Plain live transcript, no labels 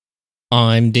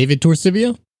I'm David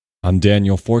Torsivia, I'm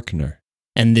Daniel Forkner.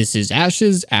 and this is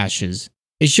Ashes,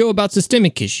 a show about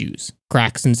systemic issues,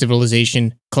 cracks in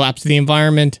civilization, collapse of the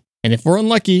environment, and if we're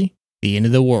unlucky, the end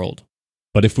of the world.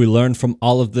 But if we learn from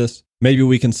all of this, maybe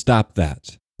we can stop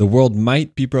that. The world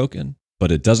might be broken,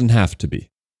 but it doesn't have to be.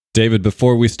 David,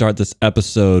 before we start this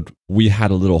episode, we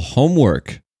had a little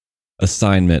homework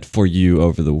assignment for you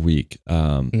over the week.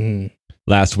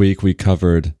 Last week, we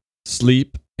covered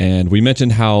sleep, and we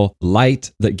mentioned how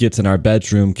light that gets in our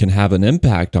bedroom can have an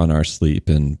impact on our sleep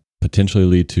and potentially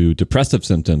lead to depressive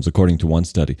symptoms, according to one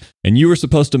study. And you were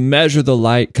supposed to measure the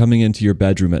light coming into your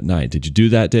bedroom at night. Did you do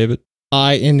that, David?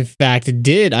 I, in fact,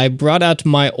 did. I brought out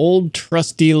my old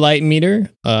trusty light meter.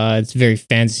 It's a very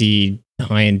fancy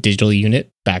high-end digital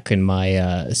unit back in my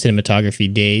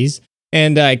cinematography days.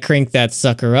 And I cranked that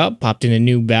sucker up, popped in a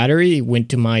new battery, went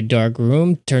to my dark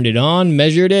room, turned it on,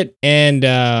 measured it, and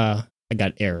I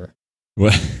got error.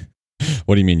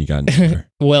 What do you mean you got an error?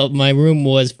 Well, my room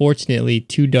was fortunately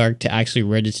too dark to actually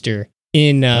register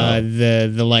in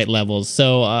the light levels.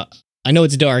 So I know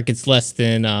it's dark. It's less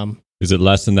than... Is it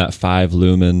less than that 5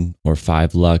 lumen or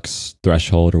 5 lux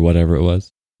threshold or whatever it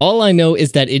was? All I know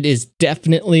is that it is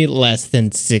definitely less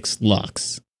than 6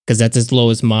 lux, because that's as low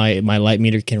as my light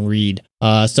meter can read.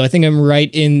 So I think I'm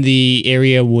right in the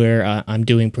area where I'm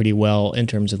doing pretty well in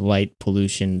terms of light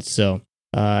pollution. So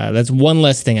that's one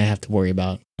less thing I have to worry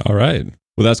about. All right.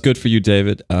 Well, that's good for you,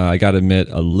 David. I got to admit,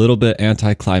 a little bit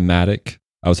anticlimactic.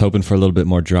 I was hoping for a little bit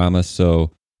more drama.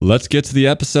 So let's get to the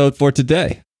episode for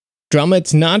today. Drama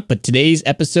it's not, but today's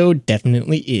episode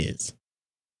definitely is.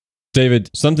 David,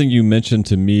 something you mentioned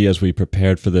to me as we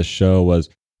prepared for this show was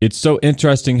it's so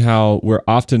interesting how we're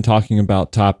often talking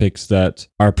about topics that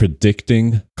are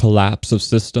predicting collapse of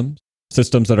systems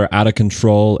that are out of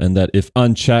control and that if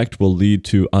unchecked will lead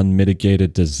to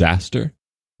unmitigated disaster.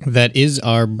 That is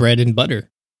our bread and butter.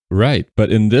 Right.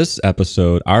 But in this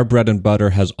episode, our bread and butter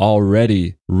has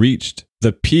already reached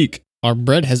the peak. Our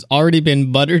bread has already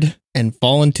been buttered and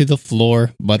fallen to the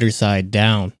floor, butter side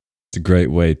down. It's a great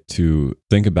way to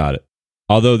think about it.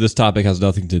 Although this topic has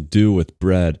nothing to do with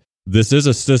bread, this is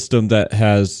a system that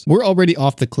has... We're already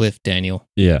off the cliff, Daniel.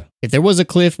 Yeah. If there was a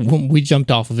cliff, we jumped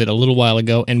off of it a little while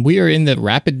ago, and we are in the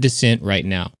rapid descent right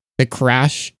now. The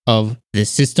crash of the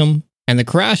system and the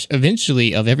crash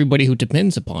eventually of everybody who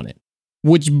depends upon it.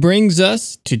 Which brings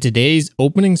us to today's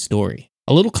opening story.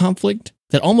 A little conflict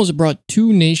that almost brought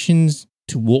 2 nations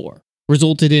to war,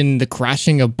 resulted in the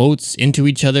crashing of boats into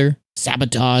each other,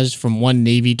 sabotage from one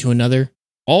navy to another,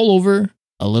 all over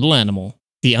a little animal,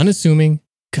 the unassuming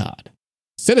cod.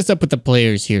 Set us up with the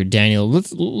players here, Daniel.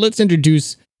 Let's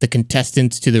introduce the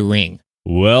contestants to the ring.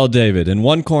 Well, David, in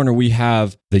one corner we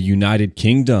have the United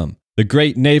Kingdom, the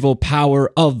great naval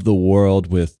power of the world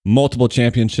with multiple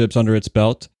championships under its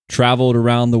belt, traveled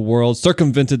around the world,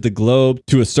 circumvented the globe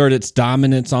to assert its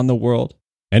dominance on the world.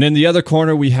 And in the other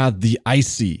corner we have the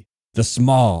icy, the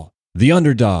small, the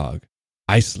underdog,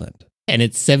 Iceland. And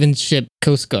its 7-ship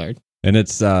Coast Guard. And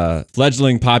its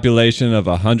fledgling population of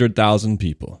 100,000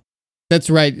 people. That's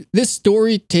right. This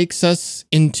story takes us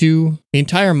into the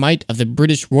entire might of the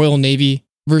British Royal Navy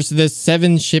versus the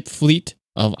 7-ship fleet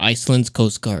of Iceland's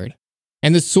Coast Guard.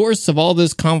 And the source of all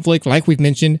this conflict, like we've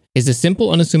mentioned, is the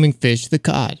simple, unassuming fish, the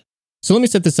cod. So let me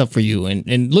set this up for you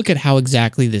and look at how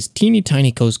exactly this teeny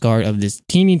tiny Coast Guard of this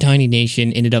teeny tiny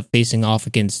nation ended up facing off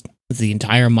against the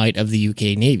entire might of the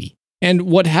UK Navy. And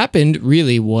what happened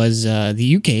really was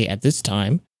the UK at this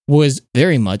time was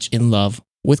very much in love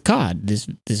with cod, this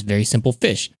very simple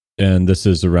fish. And this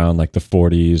is around like the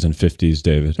 40s and 50s,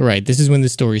 David. Right, this is when the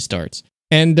story starts.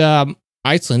 And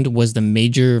Iceland was the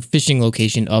major fishing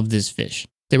location of this fish.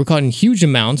 They were caught in huge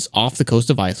amounts off the coast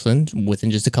of Iceland,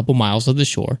 within just a couple miles of the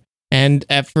shore. And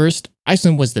at first,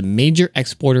 Iceland was the major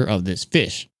exporter of this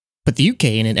fish. But the UK,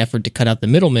 in an effort to cut out the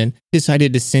middlemen,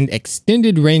 decided to send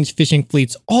extended-range fishing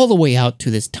fleets all the way out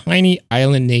to this tiny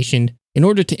island nation in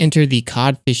order to enter the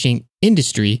cod fishing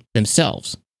industry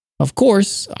themselves. Of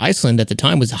course, Iceland at the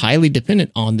time was highly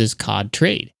dependent on this cod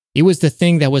trade. It was the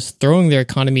thing that was throwing their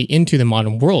economy into the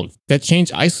modern world, that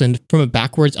changed Iceland from a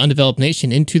backwards, undeveloped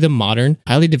nation into the modern,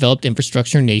 highly developed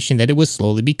infrastructure nation that it was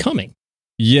slowly becoming.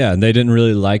 Yeah, and they didn't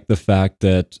really like the fact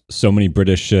that so many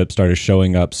British ships started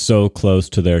showing up so close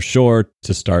to their shore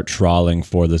to start trawling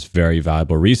for this very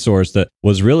valuable resource that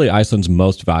was really Iceland's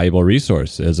most valuable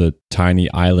resource. As a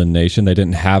tiny island nation, they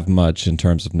didn't have much in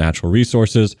terms of natural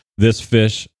resources. This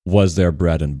fish was their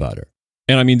bread and butter.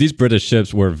 And I mean, these British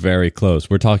ships were very close.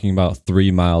 We're talking about 3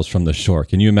 miles from the shore.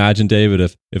 Can you imagine, David,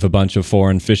 if a bunch of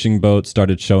foreign fishing boats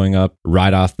started showing up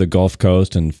right off the Gulf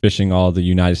Coast and fishing all the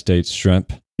United States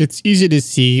shrimp? It's easy to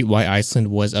see why Iceland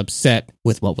was upset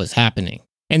with what was happening.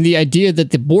 And the idea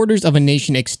that the borders of a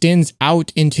nation extends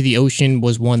out into the ocean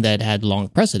was one that had long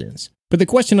precedence. But the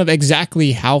question of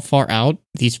exactly how far out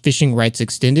these fishing rights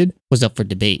extended was up for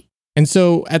debate. And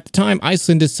so, at the time,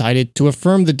 Iceland decided to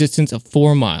affirm the distance of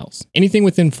 4 miles. Anything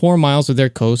within 4 miles of their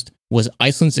coast was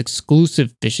Iceland's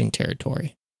exclusive fishing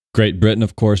territory. Great Britain,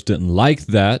 of course, didn't like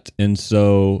that, and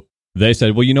so they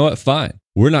said, well, you know what, fine.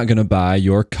 We're not going to buy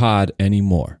your cod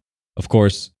anymore. Of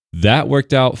course, that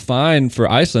worked out fine for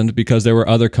Iceland because there were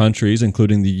other countries,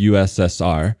 including the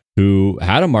USSR, who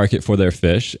had a market for their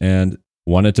fish and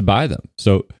wanted to buy them.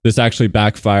 So this actually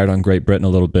backfired on Great Britain a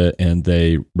little bit, and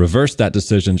they reversed that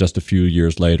decision just a few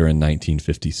years later in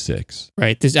 1956.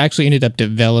 Right. This actually ended up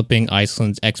developing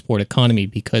Iceland's export economy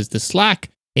because the slack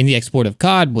in the export of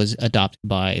cod was adopted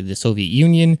by the Soviet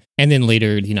Union and then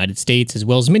later the United States, as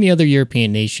well as many other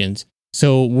European nations.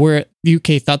 So where the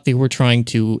UK thought they were trying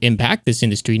to impact this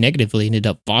industry negatively, ended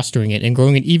up fostering it and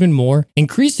growing it even more,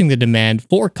 increasing the demand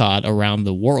for cod around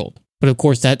the world. But of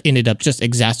course, that ended up just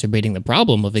exacerbating the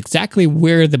problem of exactly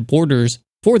where the borders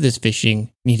for this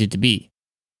fishing needed to be.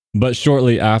 But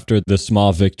shortly after the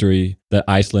small victory that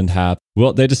Iceland had,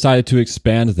 well, they decided to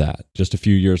expand that. Just a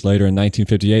few years later in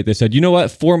 1958, they said, you know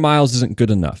what, 4 miles isn't good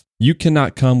enough. You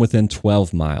cannot come within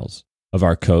 12 miles of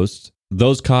our coast.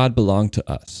 Those cod belong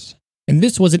to us. And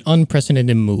this was an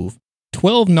unprecedented move.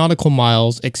 12 nautical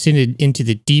miles extended into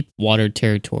the deep water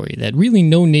territory that really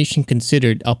no nation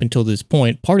considered up until this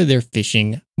point part of their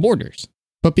fishing borders.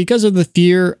 But because of the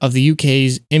fear of the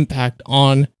UK's impact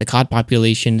on the cod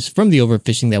populations from the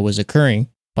overfishing that was occurring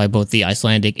by both the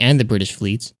Icelandic and the British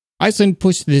fleets, Iceland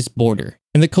pushed this border,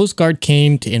 and the Coast Guard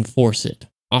came to enforce it,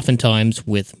 oftentimes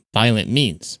with violent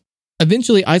means.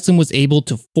 Eventually, Iceland was able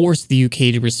to force the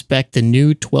UK to respect the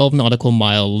new 12 nautical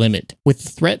mile limit, with the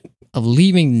threat of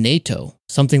leaving NATO,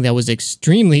 something that was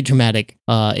extremely dramatic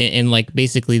and like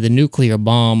basically the nuclear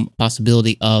bomb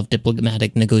possibility of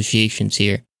diplomatic negotiations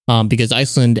here. Because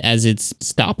Iceland, as its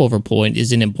stopover point,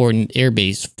 is an important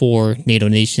airbase for NATO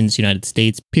nations, United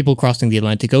States, people crossing the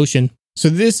Atlantic Ocean. So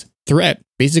this threat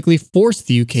basically forced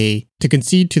the UK to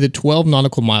concede to the 12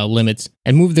 nautical mile limits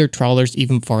and move their trawlers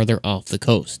even farther off the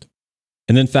coast.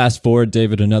 And then fast forward,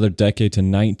 David, another decade to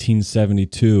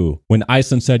 1972, when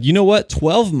Iceland said, you know what,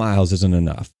 12 miles isn't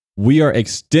enough. We are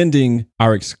extending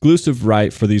our exclusive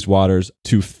right for these waters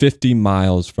to 50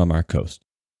 miles from our coast.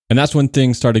 And that's when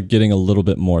things started getting a little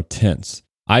bit more tense.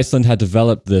 Iceland had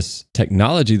developed this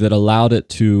technology that allowed it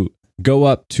to go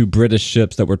up to British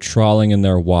ships that were trawling in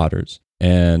their waters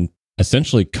and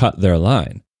essentially cut their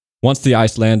line. Once the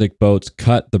Icelandic boats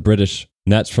cut the British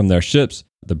nets from their ships,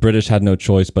 the British had no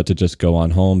choice but to just go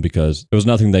on home because there was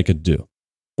nothing they could do.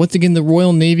 Once again, the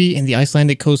Royal Navy and the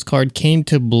Icelandic Coast Guard came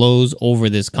to blows over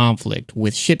this conflict,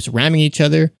 with ships ramming each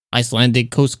other, Icelandic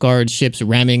Coast Guard ships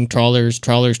ramming trawlers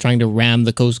trying to ram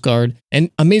the Coast Guard. And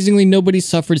amazingly, nobody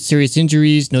suffered serious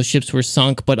injuries, no ships were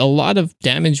sunk, but a lot of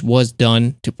damage was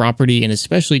done to property and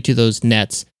especially to those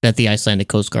nets that the Icelandic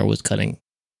Coast Guard was cutting.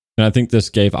 And I think this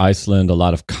gave Iceland a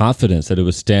lot of confidence that it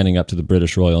was standing up to the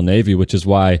British Royal Navy, which is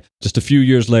why just a few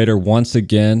years later, once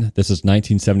again, this is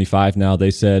 1975 now,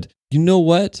 they said, you know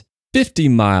what? 50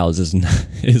 miles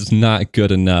is not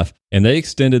good enough. And they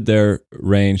extended their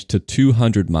range to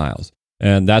 200 miles.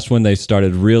 And that's when they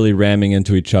started really ramming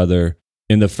into each other.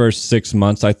 In the first 6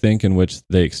 months, I think, in which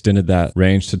they extended that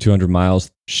range to 200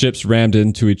 miles, ships rammed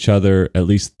into each other at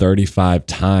least 35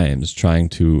 times, trying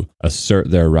to assert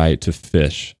their right to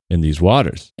fish in these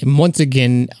waters. And once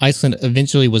again, Iceland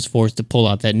eventually was forced to pull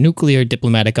out that nuclear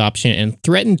diplomatic option and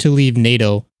threatened to leave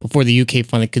NATO before the UK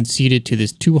finally conceded to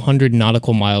this 200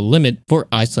 nautical mile limit for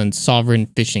Iceland's sovereign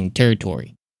fishing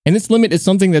territory. And this limit is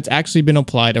something that's actually been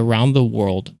applied around the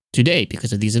world today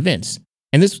because of these events.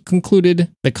 And this concluded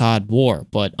the Cod War,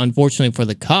 but unfortunately for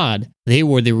the cod, they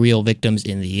were the real victims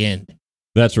in the end.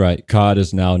 That's right. Cod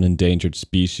is now an endangered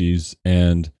species,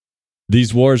 and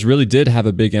these wars really did have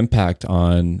a big impact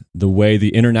on the way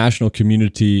the international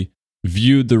community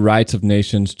viewed the rights of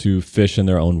nations to fish in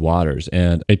their own waters,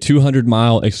 and a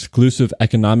 200-mile exclusive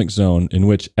economic zone in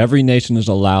which every nation is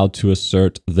allowed to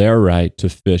assert their right to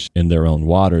fish in their own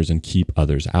waters and keep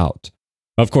others out.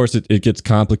 Of course, it gets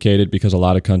complicated because a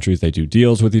lot of countries, they do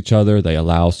deals with each other. They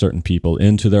allow certain people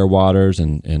into their waters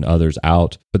and others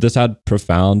out. But this had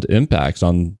profound impacts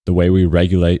on the way we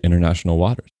regulate international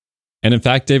waters. And in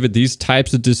fact, David, these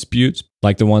types of disputes,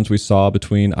 like the ones we saw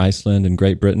between Iceland and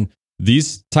Great Britain,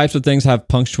 these types of things have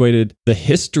punctuated the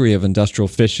history of industrial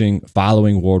fishing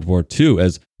following World War II,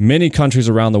 as many countries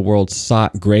around the world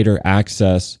sought greater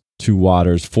access to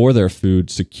waters for their food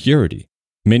security.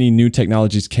 Many new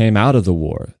technologies came out of the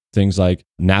war, things like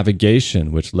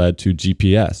navigation, which led to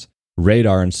GPS,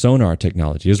 radar and sonar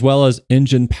technology, as well as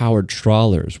engine-powered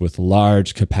trawlers with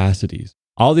large capacities.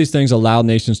 All these things allowed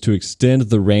nations to extend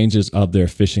the ranges of their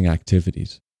fishing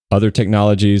activities. Other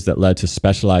technologies that led to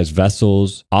specialized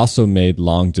vessels also made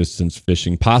long-distance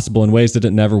fishing possible in ways that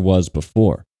it never was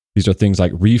before. These are things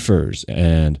like reefers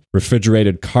and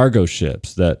refrigerated cargo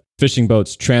ships that fishing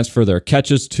boats transfer their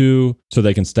catches to so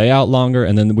they can stay out longer.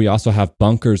 And then we also have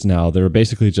bunkers now that are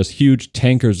basically just huge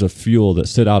tankers of fuel that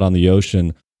sit out on the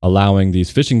ocean, allowing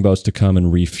these fishing boats to come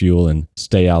and refuel and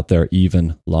stay out there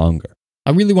even longer.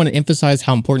 I really want to emphasize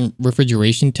how important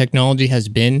refrigeration technology has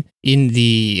been in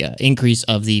the increase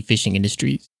of the fishing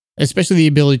industries, especially the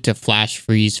ability to flash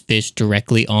freeze fish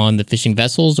directly on the fishing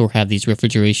vessels or have these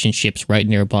refrigeration ships right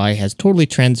nearby has totally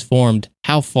transformed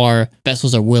how far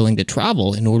vessels are willing to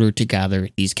travel in order to gather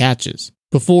these catches.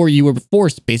 Before, you were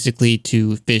forced basically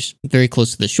to fish very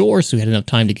close to the shore, so you had enough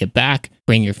time to get back,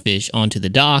 bring your fish onto the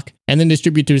dock, and then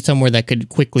distribute to somewhere that could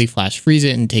quickly flash freeze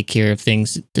it and take care of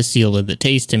things to seal in the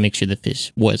taste and make sure the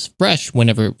fish was fresh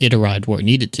whenever it arrived where it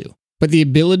needed to. But the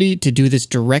ability to do this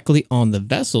directly on the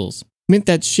vessels meant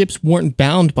that ships weren't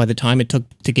bound by the time it took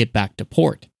to get back to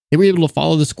port. They were able to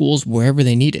follow the schools wherever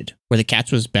they needed, where the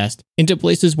catch was best, into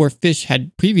places where fish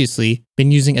had previously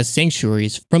been using as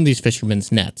sanctuaries from these fishermen's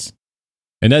nets.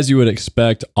 And as you would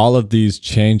expect, all of these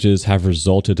changes have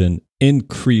resulted in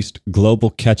increased global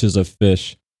catches of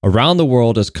fish around the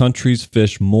world as countries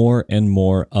fish more and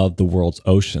more of the world's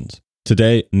oceans.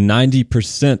 Today,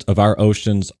 90% of our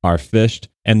oceans are fished,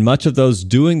 and much of those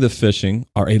doing the fishing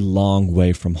are a long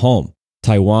way from home.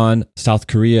 Taiwan, South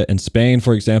Korea, and Spain,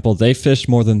 for example, they fish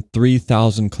more than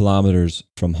 3,000 kilometers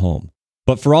from home.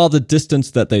 But for all the distance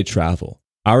that they travel,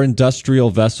 our industrial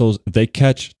vessels, they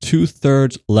catch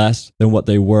 2/3 less than what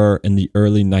they were in the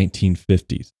early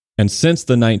 1950s. And since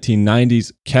the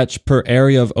 1990s, catch per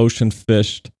area of ocean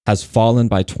fished has fallen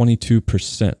by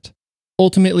 22%.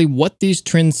 Ultimately, what these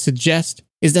trends suggest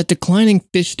is that declining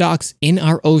fish stocks in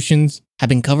our oceans have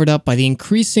been covered up by the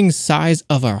increasing size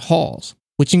of our hauls,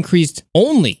 which increased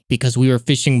only because we were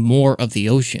fishing more of the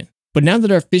ocean. But now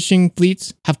that our fishing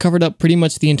fleets have covered up pretty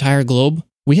much the entire globe,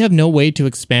 we have no way to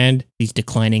expand these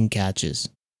declining catches.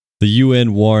 The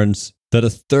UN warns that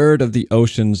 1/3 of the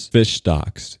ocean's fish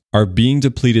stocks are being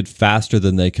depleted faster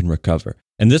than they can recover.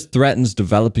 And this threatens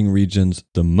developing regions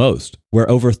the most, where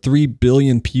over 3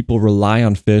 billion people rely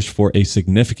on fish for a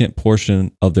significant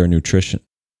portion of their nutrition.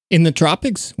 In the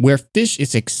tropics, where fish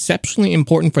is exceptionally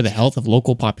important for the health of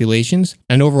local populations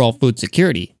and overall food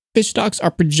security, fish stocks are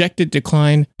projected to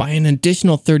decline by an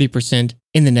additional 30%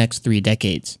 in the next 3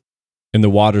 decades. In the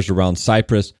waters around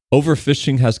Cyprus,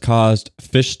 overfishing has caused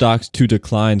fish stocks to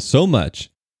decline so much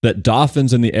that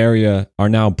dolphins in the area are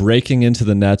now breaking into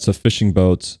the nets of fishing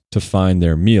boats to find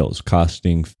their meals,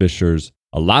 costing fishers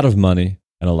a lot of money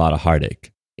and a lot of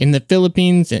heartache. In the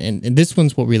Philippines, and this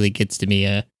one's what really gets to me,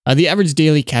 the average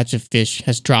daily catch of fish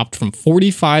has dropped from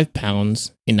 45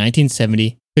 pounds in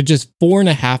 1970 to just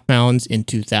 4.5 pounds in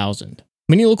 2000.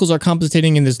 Many locals are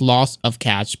compensating in this loss of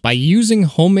catch by using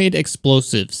homemade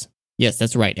explosives. Yes,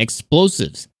 that's right,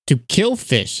 explosives to kill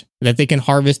fish that they can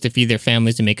harvest to feed their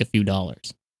families and make a few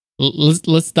dollars.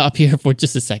 Let's stop here for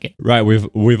just a second. Right,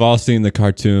 we've all seen the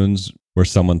cartoons where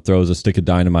someone throws a stick of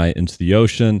dynamite into the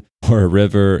ocean or a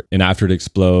river, and after it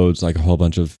explodes, like a whole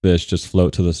bunch of fish just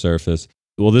float to the surface.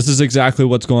 Well, this is exactly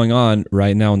what's going on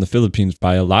right now in the Philippines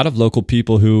by a lot of local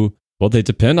people who, well, they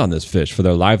depend on this fish for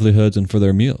their livelihoods and for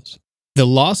their meals. The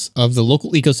loss of the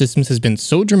local ecosystems has been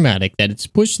so dramatic that it's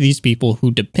pushed these people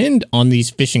who depend on these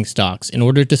fishing stocks in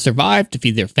order to survive, to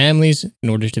feed their families, in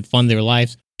order to fund their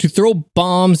lives, to throw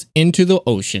bombs into the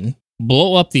ocean,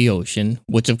 blow up the ocean,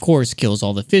 which of course kills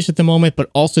all the fish at the moment, but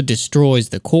also destroys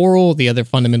the coral, the other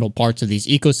fundamental parts of these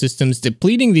ecosystems,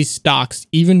 depleting these stocks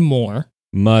even more.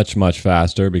 Much, much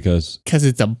faster because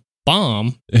it's a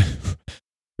bomb.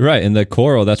 Right, and the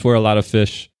coral, that's where a lot of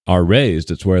fish are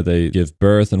raised. It's where they give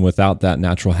birth, and without that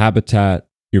natural habitat,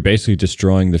 you're basically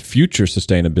destroying the future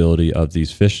sustainability of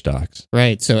these fish stocks.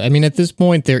 Right, so I mean, at this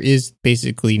point, there is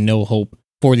basically no hope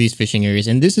for these fishing areas,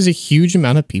 and this is a huge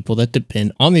amount of people that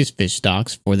depend on these fish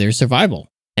stocks for their survival.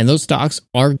 And those stocks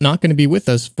are not going to be with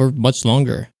us for much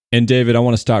longer. And David, I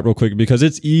want to stop real quick because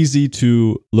it's easy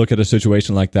to look at a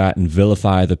situation like that and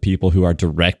vilify the people who are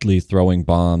directly throwing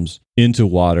bombs into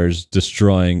waters,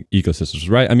 destroying ecosystems,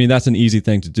 right? I mean, that's an easy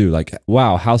thing to do. Like,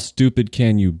 wow, how stupid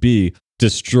can you be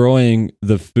destroying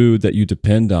the food that you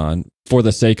depend on for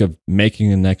the sake of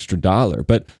making an extra dollar?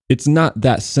 But it's not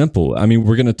that simple. I mean,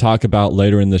 we're going to talk about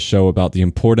later in the show about the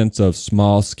importance of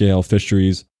small-scale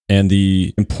fisheries and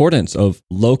the importance of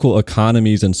local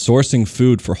economies and sourcing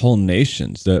food for whole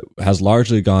nations that has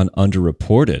largely gone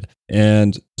underreported.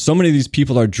 And so many of these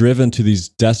people are driven to these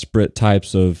desperate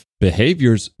types of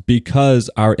behaviors because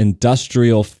our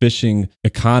industrial fishing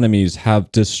economies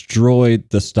have destroyed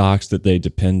the stocks that they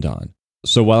depend on.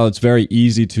 So while it's very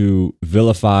easy to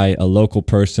vilify a local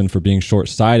person for being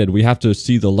short-sighted, we have to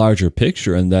see the larger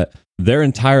picture, and that their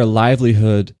entire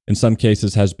livelihood, in some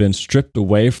cases, has been stripped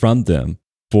away from them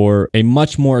for a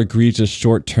much more egregious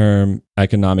short-term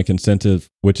economic incentive,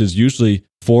 which is usually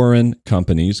foreign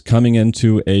companies coming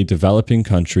into a developing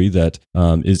country that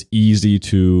is easy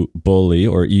to bully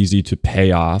or easy to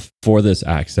pay off for this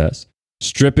access,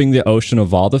 stripping the ocean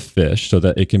of all the fish so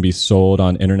that it can be sold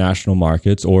on international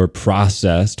markets or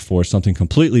processed for something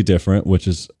completely different, which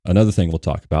is another thing we'll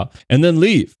talk about, and then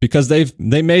leave because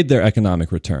they made their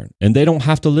economic return and they don't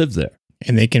have to live there.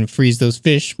 And they can freeze those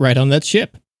fish right on that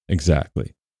ship.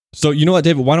 Exactly. So you know what,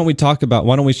 David, why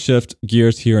don't we shift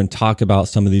gears here and talk about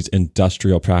some of these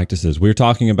industrial practices? We're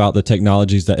talking about the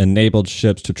technologies that enabled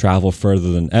ships to travel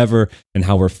further than ever and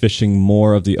how we're fishing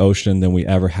more of the ocean than we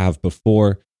ever have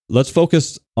before. Let's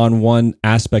focus on one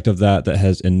aspect of that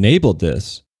has enabled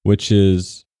this, which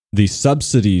is the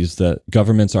subsidies that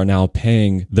governments are now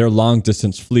paying their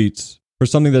long-distance fleets for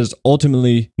something that is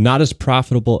ultimately not as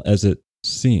profitable as it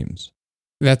seems.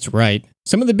 That's right.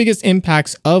 Some of the biggest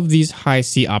impacts of these high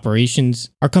sea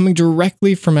operations are coming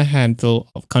directly from a handful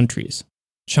of countries: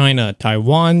 China,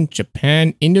 Taiwan,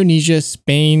 Japan, Indonesia,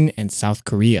 Spain, and South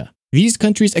Korea. These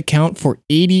countries account for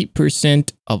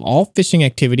 80% of all fishing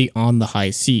activity on the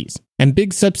high seas. And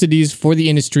big subsidies for the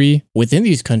industry within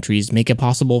these countries make it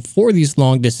possible for these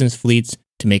long-distance fleets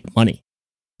to make money.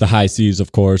 The high seas,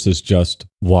 of course, is just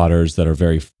waters that are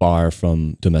very far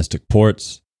from domestic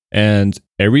ports. And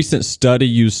a recent study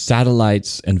used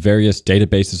satellites and various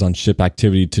databases on ship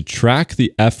activity to track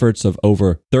the efforts of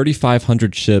over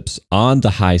 3,500 ships on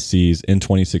the high seas in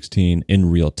 2016 in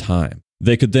real time.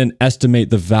 They could then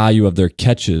estimate the value of their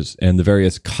catches and the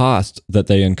various costs that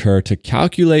they incur to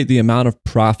calculate the amount of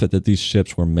profit that these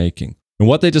ships were making. And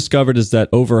what they discovered is that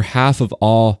over half of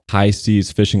all high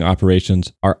seas fishing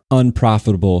operations are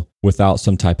unprofitable without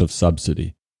some type of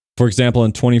subsidy. For example,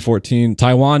 in 2014,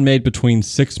 Taiwan made between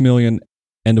 $6 million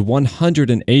and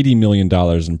 $180 million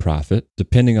in profit,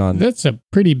 depending on... That's a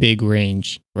pretty big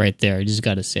range right there, I just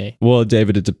got to say. Well,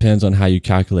 David, it depends on how you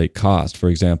calculate cost. For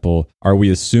example, are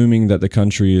we assuming that the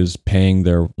country is paying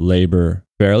their labor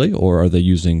fairly, or are they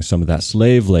using some of that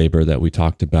slave labor that we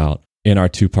talked about in our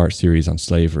 2-part series on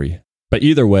slavery? But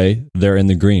either way, they're in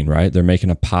the green, right? They're making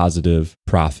a positive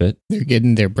profit. They're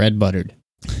getting their bread buttered.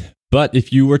 But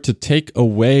if you were to take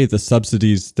away the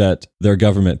subsidies that their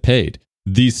government paid,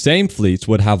 these same fleets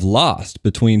would have lost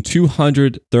between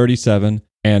 $237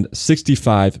 and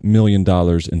 $65 million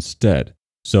instead.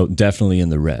 So definitely in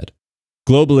the red.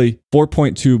 Globally,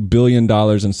 $4.2 billion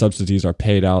in subsidies are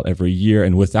paid out every year.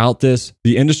 And without this,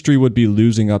 the industry would be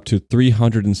losing up to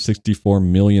 $364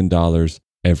 million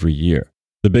every year.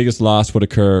 The biggest loss would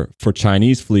occur for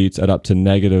Chinese fleets at up to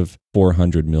negative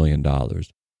 $400 million.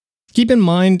 Keep in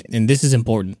mind, and this is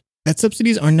important, that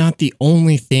subsidies are not the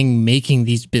only thing making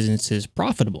these businesses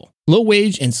profitable. Low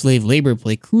wage and slave labor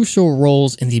play crucial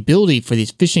roles in the ability for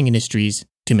these fishing industries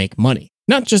to make money,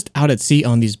 not just out at sea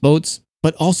on these boats,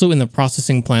 but also in the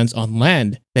processing plants on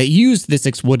land that use this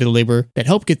exploited labor that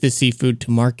help get this seafood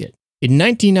to market. In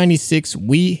 1996,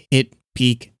 we hit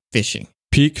peak fishing.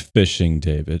 Peak fishing,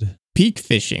 David. Peak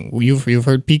fishing. You've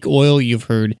heard peak oil, you've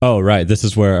heard... Oh, right. This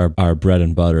is where our bread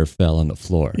and butter fell on the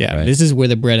floor. Yeah, right? This is where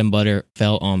the bread and butter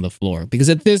fell on the floor. Because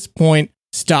at this point,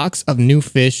 stocks of new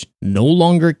fish no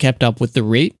longer kept up with the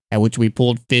rate at which we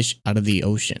pulled fish out of the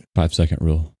ocean. 5-second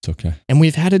rule. It's okay. And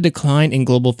we've had a decline in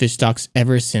global fish stocks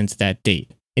ever since that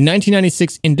date. In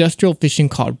 1996, industrial fishing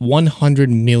caught 100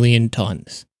 million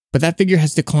tons. But that figure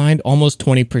has declined almost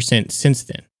 20% since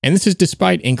then. And this is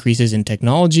despite increases in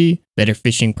technology, better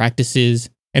fishing practices,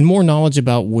 and more knowledge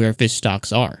about where fish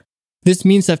stocks are. This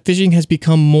means that fishing has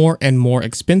become more and more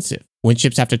expensive. When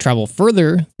ships have to travel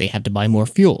further, they have to buy more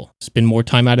fuel, spend more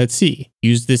time out at sea,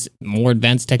 use this more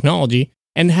advanced technology,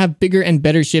 and have bigger and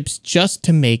better ships just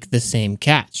to make the same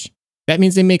catch. That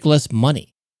means they make less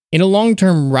money. In a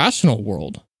long-term rational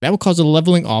world, that will cause a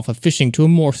leveling off of fishing to a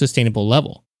more sustainable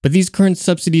level. But these current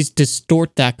subsidies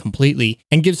distort that completely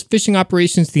and gives fishing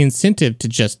operations the incentive to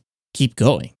just keep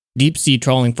going. Deep sea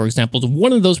trawling, for example, is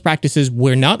one of those practices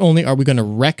where not only are we going to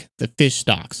wreck the fish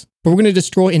stocks, but we're going to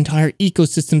destroy entire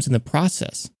ecosystems in the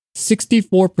process.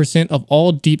 64% of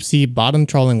all deep sea bottom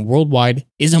trawling worldwide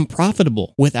is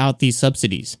unprofitable without these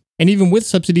subsidies. And even with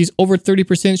subsidies, over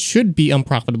 30% should be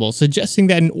unprofitable, suggesting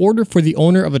that in order for the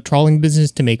owner of a trawling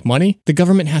business to make money, the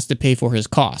government has to pay for his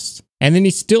costs. And then he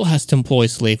still has to employ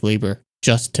slave labor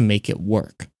just to make it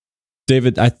work.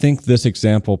 David, I think this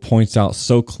example points out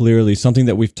so clearly something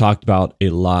that we've talked about a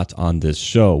lot on this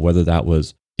show, whether that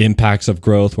was impacts of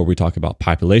growth, where we talk about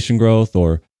population growth,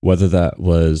 or whether that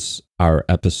was our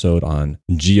episode on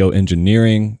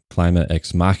geoengineering, climate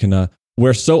ex machina,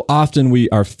 where so often we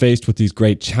are faced with these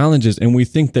great challenges and we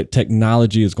think that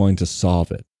technology is going to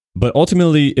solve it. But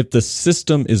ultimately, if the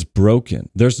system is broken,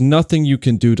 there's nothing you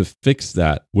can do to fix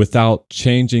that without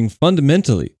changing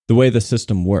fundamentally the way the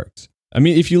system works. I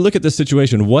mean, if you look at the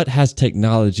situation, what has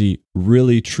technology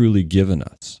really truly given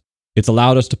us? It's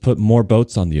allowed us to put more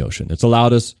boats on the ocean. It's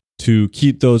allowed us to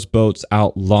keep those boats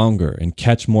out longer and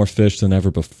catch more fish than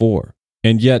ever before.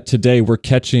 And yet today we're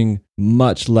catching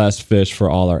much less fish for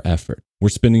all our effort. We're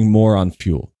spending more on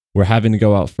fuel. We're having to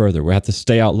go out further. We have to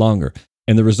stay out longer.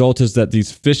 And the result is that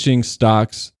these fishing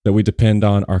stocks that we depend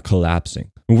on are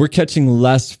collapsing. And we're catching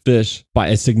less fish by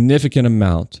a significant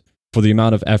amount for the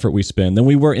amount of effort we spend than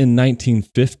we were in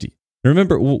 1950.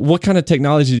 Remember, what kind of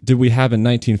technology did we have in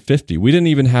 1950? We didn't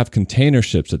even have container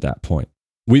ships at that point.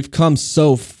 We've come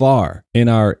so far in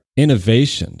our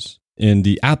innovations, in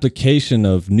the application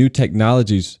of new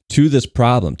technologies to this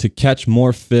problem, to catch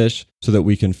more fish so that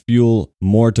we can fuel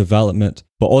more development.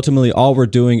 But ultimately, all we're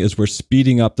doing is we're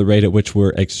speeding up the rate at which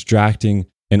we're extracting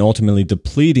and ultimately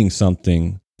depleting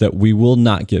something that we will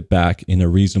not get back in a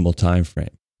reasonable time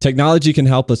frame. Technology can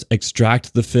help us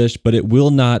extract the fish, but it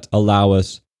will not allow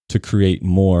us to create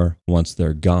more once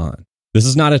they're gone. This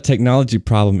is not a technology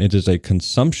problem, it is a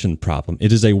consumption problem.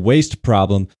 It is a waste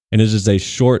problem, and it is a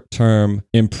short-term,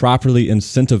 improperly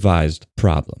incentivized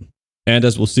problem. And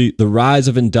as we'll see, the rise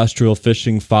of industrial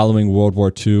fishing following World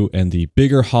War II and the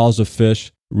bigger hauls of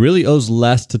fish really owes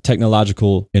less to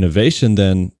technological innovation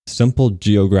than simple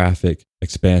geographic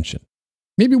expansion.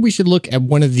 Maybe we should look at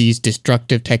one of these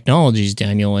destructive technologies,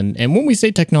 Daniel. And when we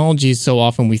say technology, so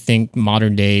often we think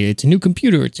modern day, it's a new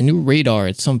computer, it's a new radar,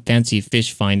 it's some fancy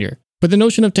fish finder. But the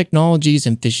notion of technologies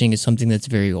and fishing is something that's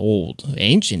very old,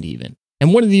 ancient even.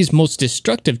 And one of these most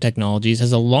destructive technologies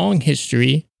has a long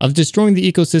history of destroying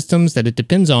the ecosystems that it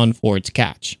depends on for its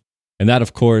catch. And that,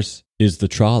 of course, is the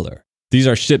trawler. These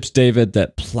are ships, David,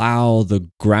 that plow the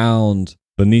ground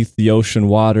beneath the ocean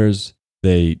waters.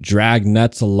 They drag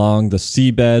nets along the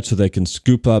seabed so they can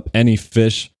scoop up any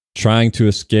fish trying to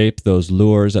escape those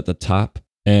lures at the top.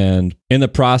 And in the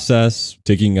process,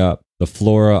 digging up the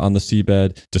flora on the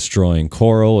seabed, destroying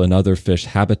coral and other fish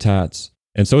habitats.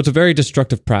 And so it's a very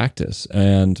destructive practice.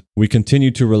 And we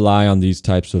continue to rely on these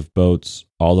types of boats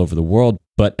all over the world.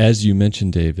 But as you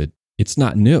mentioned, David, it's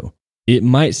not new. It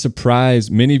might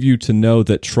surprise many of you to know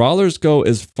that trawlers go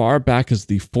as far back as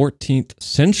the 14th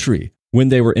century when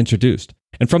they were introduced.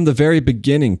 And from the very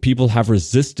beginning, people have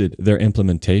resisted their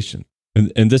implementation.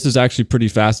 And this is actually pretty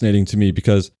fascinating to me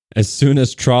because as soon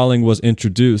as trawling was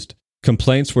introduced,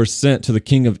 complaints were sent to the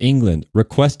King of England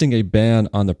requesting a ban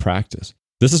on the practice.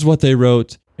 This is what they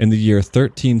wrote in the year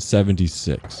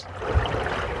 1376.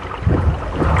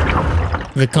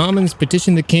 The commons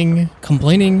petitioned the king,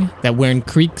 complaining that where in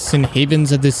creeks and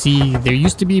havens of the sea there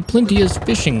used to be plenteous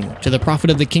fishing to the profit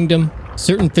of the kingdom,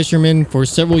 certain fishermen for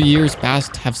several years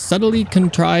past have subtly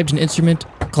contrived an instrument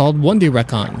called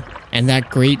Wunderrakan, and that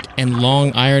great and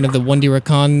long iron of the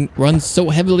Wunderrakan runs so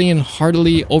heavily and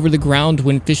heartily over the ground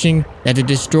when fishing that it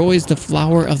destroys the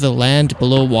flower of the land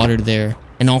below water there,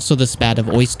 and also the spat of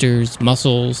oysters,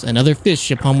 mussels, and other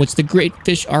fish upon which the great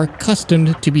fish are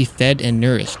accustomed to be fed and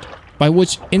nourished. By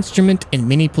which instrument in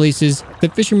many places the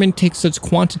fishermen take such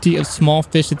quantity of small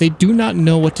fish that they do not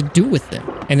know what to do with them,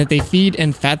 and that they feed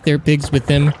and fat their pigs with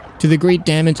them, to the great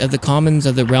damage of the commons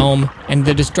of the realm and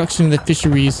the destruction of the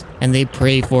fisheries, and they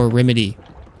pray for a remedy.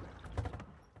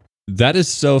 That is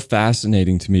so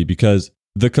fascinating to me because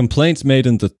the complaints made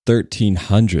in the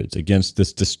 1300s against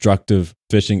this destructive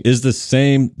fishing is the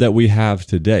same that we have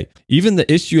today. Even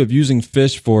the issue of using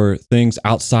fish for things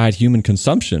outside human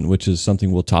consumption, which is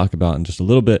something we'll talk about in just a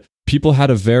little bit, people had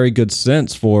a very good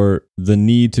sense for the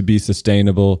need to be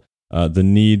sustainable, the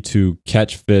need to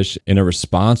catch fish in a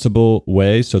responsible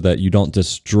way so that you don't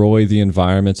destroy the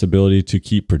environment's ability to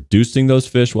keep producing those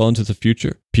fish well into the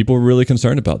future. People were really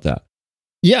concerned about that.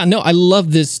 Yeah, no, I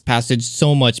love this passage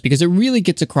so much because it really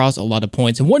gets across a lot of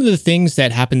points. And one of the things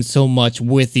that happens so much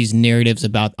with these narratives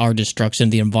about our destruction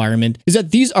of the environment is that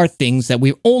these are things that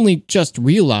we've only just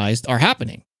realized are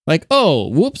happening. Like, oh,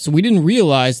 whoops, we didn't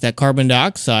realize that carbon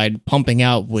dioxide pumping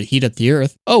out would heat up the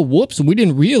earth. Oh, whoops, we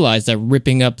didn't realize that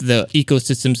ripping up the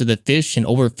ecosystems of the fish and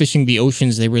overfishing the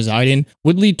oceans they reside in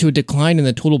would lead to a decline in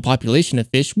the total population of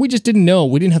fish. We just didn't know.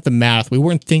 We didn't have the math. We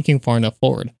weren't thinking far enough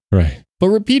forward. Right. But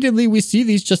repeatedly, we see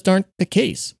these just aren't the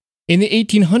case. In the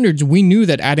 1800s, we knew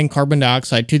that adding carbon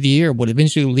dioxide to the air would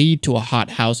eventually lead to a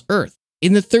hothouse Earth.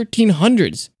 In the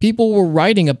 1300s, people were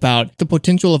writing about the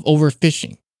potential of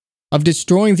overfishing, of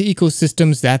destroying the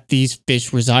ecosystems that these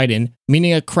fish reside in,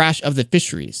 meaning a crash of the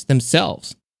fisheries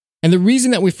themselves. And the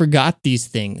reason that we forgot these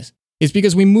things is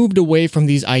because we moved away from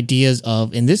these ideas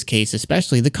of, in this case,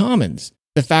 especially the commons.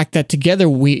 The fact that together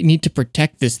we need to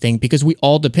protect this thing because we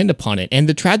all depend upon it. And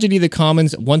the tragedy of the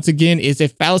commons, once again, is a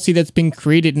fallacy that's been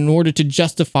created in order to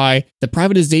justify the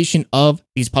privatization of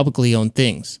these publicly owned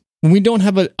things. When we don't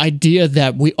have an idea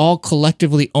that we all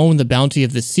collectively own the bounty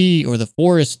of the sea or the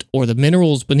forest or the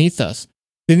minerals beneath us,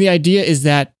 then the idea is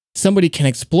that somebody can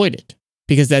exploit it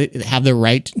because they have the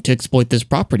right to exploit this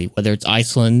property, whether it's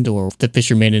Iceland or the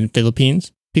fishermen in the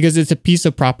Philippines, because it's a piece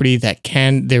of property that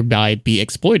can thereby be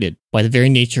exploited by the very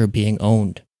nature of being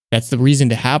owned. That's the reason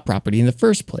to have property in the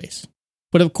first place.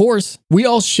 But of course, we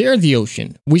all share the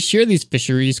ocean. We share these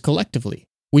fisheries collectively.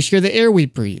 We share the air we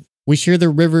breathe. We share the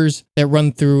rivers that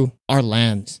run through our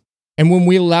lands. And when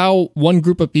we allow one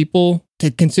group of people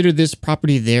to consider this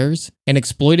property theirs and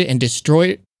exploit it and destroy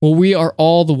it, well, we are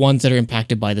all the ones that are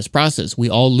impacted by this process. We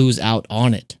all lose out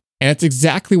on it. And that's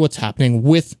exactly what's happening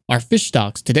with our fish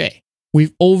stocks today.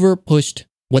 We've over-pushed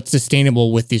what's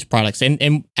sustainable with these products.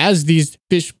 And as these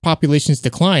fish populations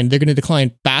decline, they're going to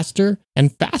decline faster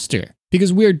and faster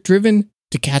because we are driven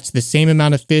to catch the same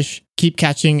amount of fish, keep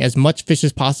catching as much fish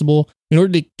as possible in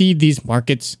order to feed these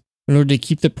markets, in order to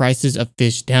keep the prices of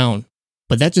fish down.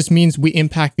 But that just means we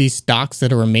impact these stocks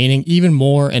that are remaining even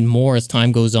more and more as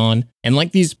time goes on. And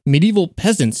like these medieval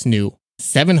peasants knew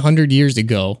 700 years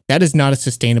ago, that is not a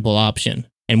sustainable option.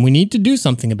 And we need to do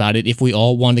something about it if we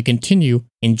all want to continue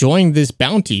enjoying this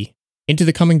bounty into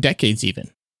the coming decades even.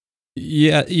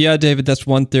 Yeah, David, that's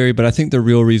one theory, but I think the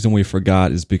real reason we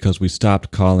forgot is because we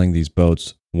stopped calling these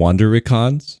boats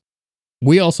wandericons.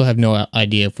 We also have no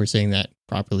idea if we're saying that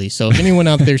properly. So if anyone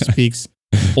out there speaks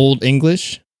Old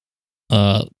English,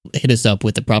 hit us up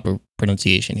with the proper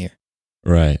pronunciation here.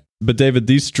 Right. But David,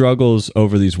 these struggles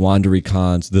over these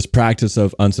wandericons, this practice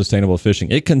of unsustainable fishing,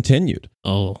 it continued.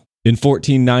 Oh. In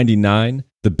 1499,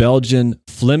 the Belgian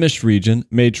Flemish region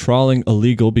made trawling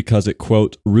illegal because it,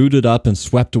 quote, rooted up and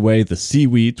swept away the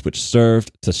seaweeds which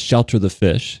served to shelter the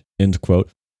fish, end quote,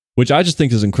 which I just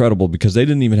think is incredible because they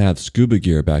didn't even have scuba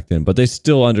gear back then, but they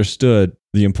still understood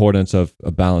the importance of a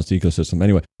balanced ecosystem.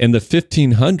 Anyway, in the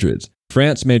 1500s,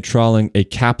 France made trawling a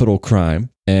capital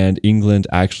crime, and England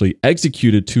actually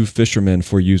executed 2 fishermen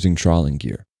for using trawling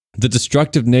gear. The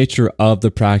destructive nature of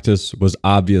the practice was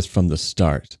obvious from the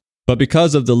start. But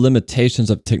because of the limitations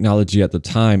of technology at the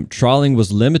time, trawling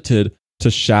was limited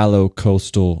to shallow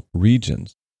coastal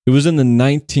regions. It was in the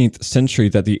 19th century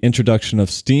that the introduction of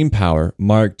steam power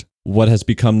marked what has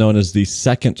become known as the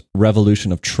second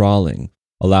revolution of trawling,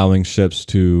 allowing ships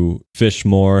to fish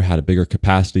more, had a bigger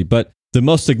capacity. But the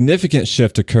most significant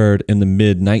shift occurred in the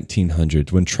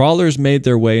mid-1900s when trawlers made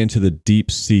their way into the deep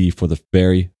sea for the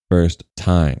very first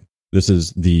time. This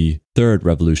is the third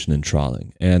revolution in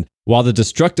trawling. And while the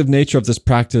destructive nature of this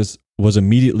practice was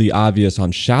immediately obvious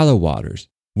on shallow waters,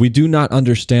 we do not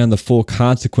understand the full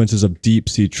consequences of deep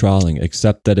sea trawling,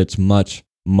 except that it's much,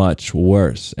 much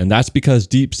worse. And that's because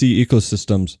deep sea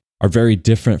ecosystems are very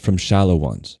different from shallow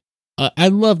ones. I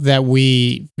love that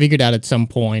we figured out at some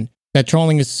point that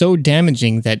trawling is so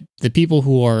damaging that the people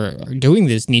who are doing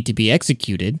this need to be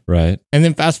executed. Right. And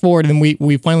then fast forward, and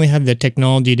we finally have the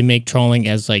technology to make trawling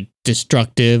as like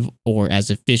destructive or as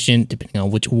efficient, depending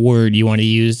on which word you want to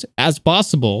use, as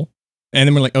possible. And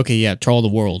then we're like, okay, yeah, trawl the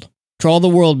world. Trawl the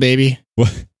world, baby.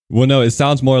 Well, no, it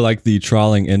sounds more like the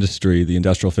trawling industry, the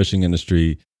industrial fishing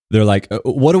industry. They're like,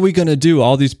 what are we going to do?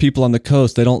 All these people on the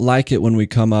coast, they don't like it when we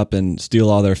come up and steal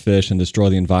all their fish and destroy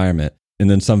the environment. And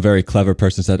then some very clever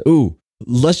person said, ooh,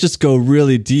 let's just go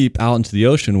really deep out into the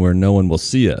ocean where no one will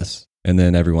see us. And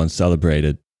then everyone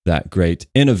celebrated that great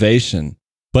innovation.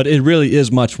 But it really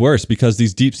is much worse because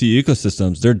these deep sea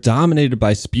ecosystems, they're dominated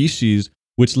by species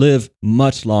which live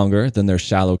much longer than their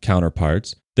shallow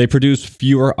counterparts. They produce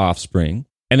fewer offspring.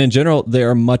 And in general, they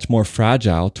are much more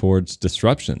fragile towards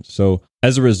disruption. So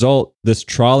as a result, this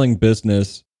trawling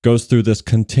business goes through this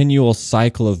continual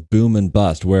cycle of boom and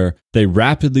bust where they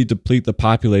rapidly deplete the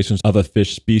populations of a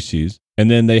fish species,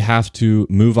 and then they have to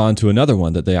move on to another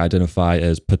one that they identify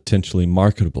as potentially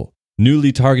marketable.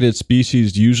 Newly targeted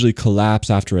species usually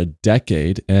collapse after a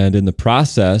decade, and in the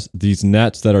process, these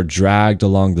nets that are dragged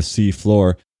along the sea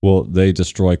floor, well, they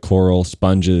destroy coral,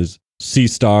 sponges, sea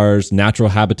stars, natural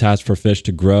habitats for fish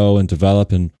to grow and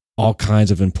develop, and all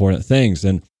kinds of important things.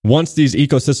 And once these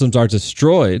ecosystems are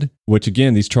destroyed, which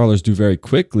again, these trawlers do very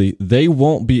quickly, they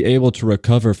won't be able to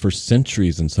recover for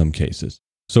centuries in some cases.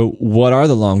 So what are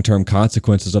the long-term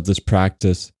consequences of this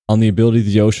practice on the ability of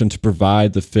the ocean to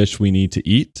provide the fish we need to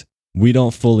eat? We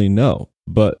don't fully know.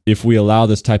 But if we allow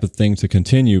this type of thing to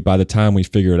continue, by the time we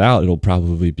figure it out, it'll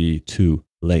probably be too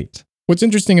late. What's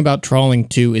interesting about trawling,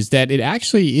 too, is that it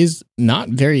actually is not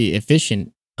very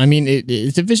efficient. I mean,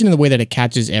 it's efficient in the way that it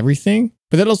catches everything,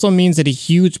 but that also means that a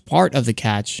huge part of the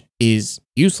catch is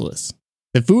useless.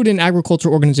 The Food and Agriculture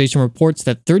Organization reports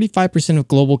that 35% of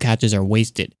global catches are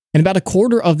wasted, and about a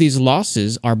quarter of these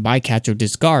losses are bycatch or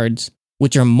discards,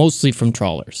 which are mostly from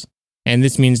trawlers. And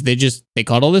this means they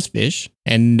caught all this fish,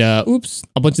 and oops,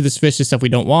 a bunch of this fish is stuff we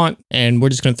don't want, and we're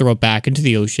just going to throw it back into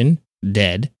the ocean,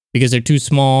 dead, because they're too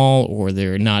small or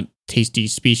they're not tasty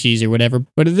species or whatever.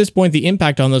 But at this point, the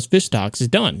impact on those fish stocks is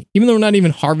done. Even though we're not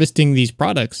even harvesting these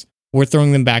products, we're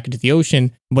throwing them back into the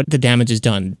ocean, but the damage is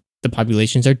done. The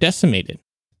populations are decimated.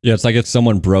 Yeah, it's like if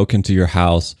someone broke into your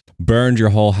house, burned your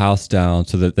whole house down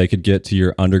so that they could get to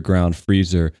your underground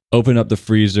freezer, opened up the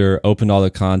freezer, opened all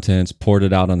the contents, poured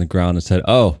it out on the ground and said,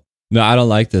 "Oh, no, I don't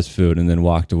like this food," and then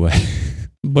walked away.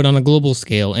 But on a global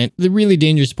scale, and the really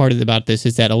dangerous part about this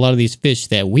is that a lot of these fish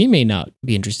that we may not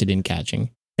be interested in catching,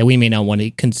 that we may not want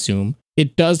to consume,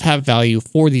 it does have value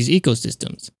for these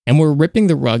ecosystems. And we're ripping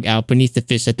the rug out beneath the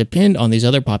fish that depend on these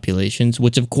other populations,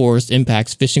 which of course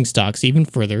impacts fishing stocks even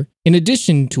further, in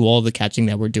addition to all the catching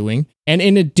that we're doing, and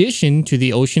in addition to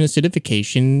the ocean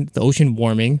acidification, the ocean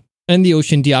warming, and the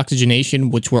ocean deoxygenation,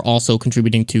 which we're also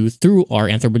contributing to through our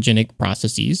anthropogenic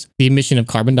processes, the emission of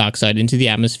carbon dioxide into the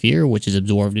atmosphere, which is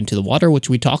absorbed into the water, which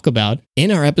we talk about in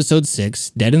our episode 6,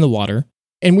 Dead in the Water,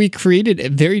 and we created a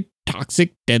very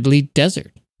toxic, deadly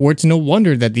desert, where it's no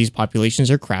wonder that these populations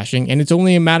are crashing, and it's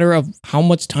only a matter of how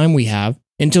much time we have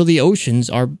until the oceans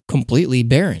are completely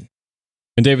barren.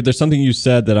 And David, there's something you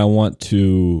said that I want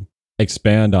to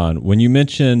expand on. When you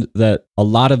mentioned that a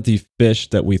lot of the fish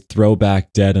that we throw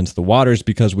back dead into the waters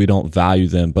because we don't value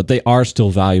them, but they are still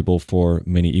valuable for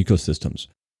many ecosystems.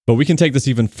 But we can take this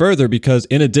even further because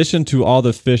in addition to all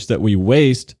the fish that we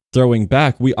waste throwing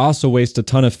back, we also waste a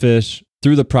ton of fish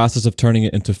through the process of turning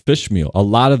it into fish meal. A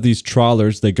lot of these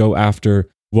trawlers, they go after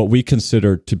what we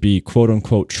consider to be quote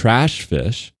unquote trash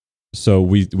fish. So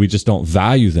we just don't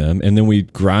value them. And then we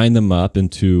grind them up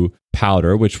into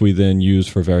powder, which we then use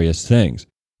for various things.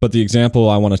 But the example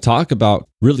I want to talk about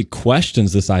really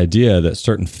questions this idea that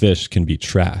certain fish can be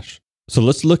trash. So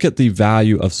let's look at the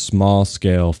value of small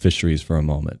scale fisheries for a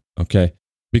moment, okay?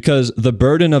 Because the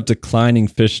burden of declining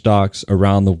fish stocks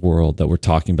around the world that we're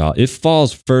talking about, it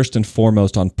falls first and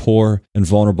foremost on poor and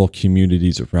vulnerable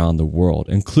communities around the world,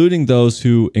 including those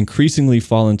who increasingly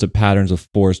fall into patterns of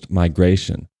forced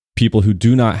migration. People who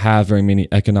do not have very many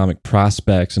economic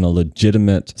prospects in a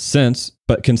legitimate sense,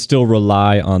 but can still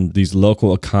rely on these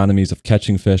local economies of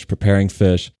catching fish, preparing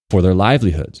fish for their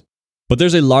livelihoods. But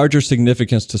there's a larger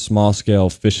significance to small-scale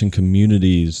fishing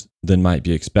communities than might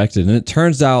be expected, and it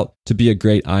turns out to be a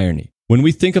great irony. When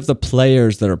we think of the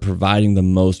players that are providing the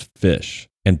most fish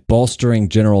and bolstering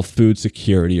general food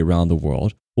security around the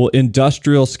world, well,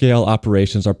 industrial-scale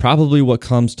operations are probably what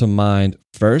comes to mind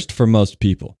first for most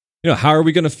people. How are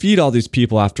we going to feed all these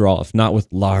people after all, if not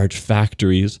with large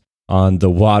factories on the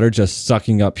water just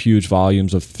sucking up huge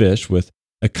volumes of fish with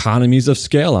economies of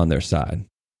scale on their side?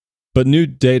 But new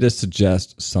data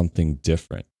suggests something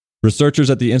different.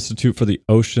 Researchers at the Institute for the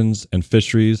Oceans and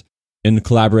Fisheries, in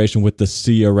collaboration with the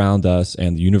Sea Around Us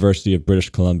and the University of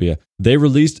British Columbia, they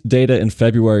released data in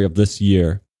February of this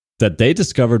year that they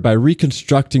discovered by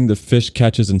reconstructing the fish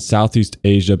catches in Southeast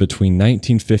Asia between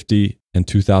 1950 and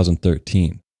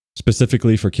 2013.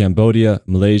 Specifically for Cambodia,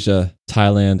 Malaysia,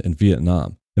 Thailand, and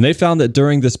Vietnam. And they found that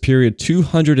during this period,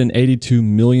 282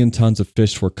 million tons of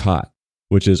fish were caught,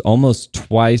 which is almost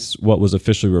twice what was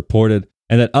officially reported,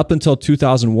 and that up until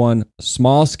 2001,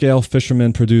 small-scale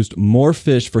fishermen produced more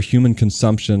fish for human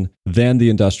consumption than the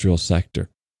industrial sector.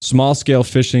 Small-scale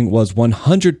fishing was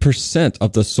 100%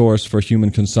 of the source for human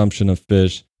consumption of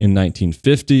fish in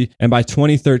 1950, and by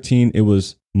 2013, it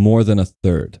was more than a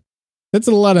third. That's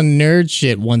a lot of nerd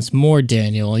shit once more,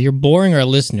 Daniel. You're boring our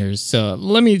listeners, so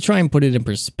let me try and put it in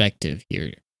perspective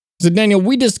here. So, Daniel,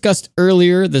 we discussed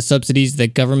earlier the subsidies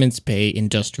that governments pay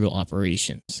industrial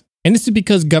operations. And this is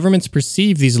because governments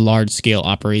perceive these large-scale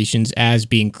operations as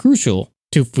being crucial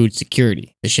to food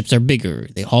security. The ships are bigger,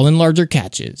 they haul in larger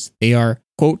catches, they are,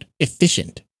 quote,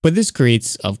 efficient. But this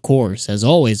creates, of course, as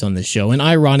always on the show, an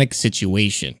ironic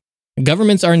situation.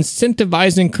 Governments are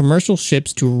incentivizing commercial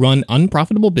ships to run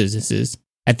unprofitable businesses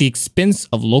at the expense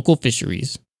of local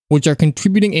fisheries, which are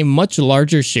contributing a much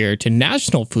larger share to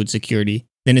national food security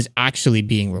than is actually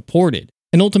being reported.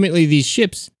 And ultimately, these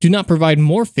ships do not provide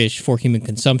more fish for human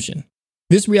consumption.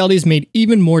 This reality is made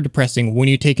even more depressing when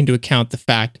you take into account the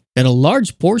fact that a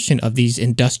large portion of these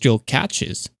industrial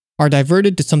catches are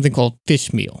diverted to something called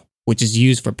fish meal, which is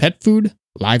used for pet food,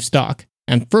 livestock,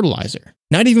 and fertilizer.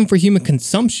 Not even for human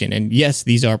consumption, and yes,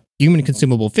 these are human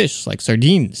consumable fish like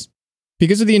sardines.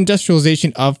 Because of the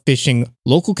industrialization of fishing,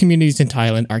 local communities in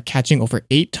Thailand are catching over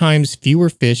 8 times fewer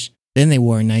fish than they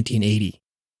were in 1980.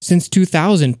 Since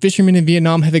 2000, fishermen in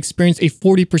Vietnam have experienced a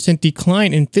 40%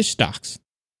 decline in fish stocks.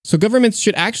 So governments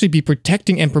should actually be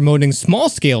protecting and promoting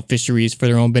small-scale fisheries for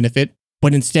their own benefit,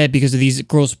 but instead, because of these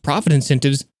gross profit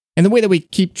incentives and the way that we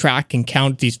keep track and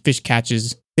count these fish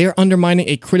catches, they are undermining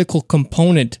a critical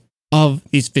component of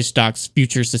these fish stocks'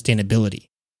 future sustainability.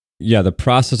 Yeah, the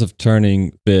process of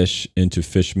turning fish into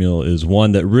fish meal is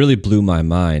one that really blew my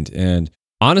mind. And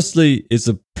honestly, it's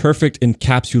a perfect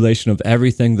encapsulation of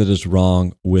everything that is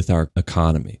wrong with our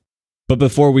economy. But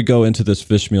before we go into this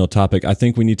fish meal topic, I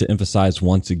think we need to emphasize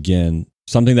once again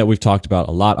something that we've talked about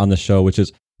a lot on the show, which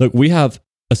is, look, we have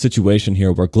a situation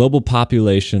here where global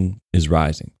population is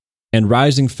rising. And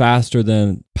rising faster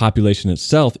than population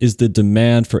itself is the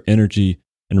demand for energy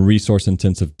and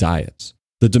resource-intensive diets.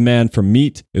 The demand for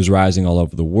meat is rising all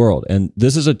over the world. And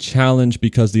this is a challenge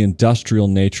because the industrial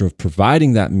nature of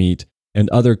providing that meat and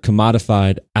other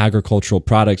commodified agricultural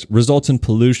products results in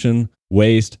pollution,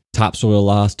 waste, topsoil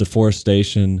loss,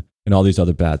 deforestation, and all these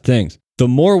other bad things. The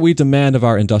more we demand of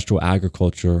our industrial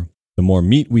agriculture, the more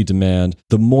meat we demand,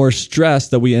 the more stress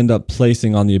that we end up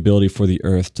placing on the ability for the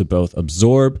earth to both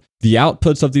absorb the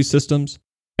outputs of these systems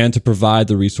and to provide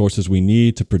the resources we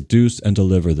need to produce and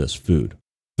deliver this food.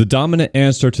 The dominant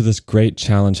answer to this great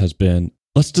challenge has been,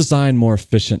 let's design more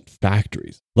efficient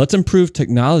factories. Let's improve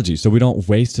technology so we don't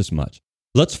waste as much.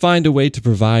 Let's find a way to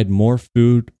provide more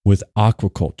food with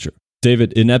aquaculture.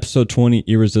 David, in episode 20,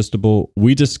 Irresistible,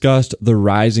 we discussed the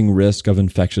rising risk of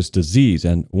infectious disease.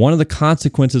 And one of the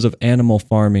consequences of animal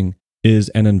farming is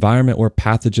an environment where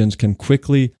pathogens can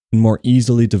quickly and more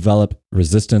easily develop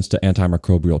resistance to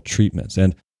antimicrobial treatments.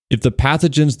 And if the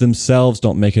pathogens themselves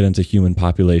don't make it into human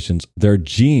populations, their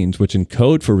genes, which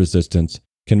encode for resistance,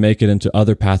 can make it into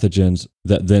other pathogens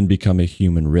that then become a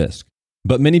human risk.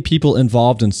 But many people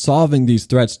involved in solving these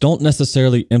threats don't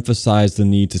necessarily emphasize the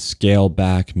need to scale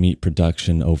back meat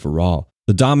production overall.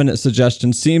 The dominant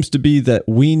suggestion seems to be that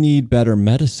we need better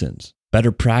medicines,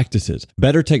 better practices,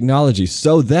 better technology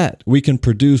so that we can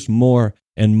produce more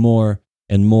and more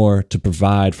and more to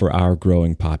provide for our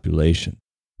growing population.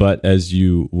 But as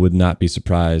you would not be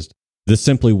surprised, this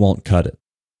simply won't cut it.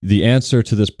 The answer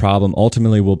to this problem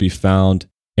ultimately will be found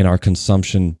in our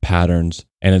consumption patterns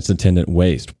and its attendant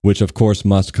waste, which of course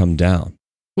must come down.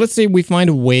 Let's say we find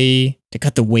a way to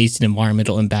cut the waste and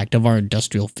environmental impact of our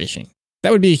industrial fishing.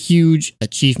 That would be a huge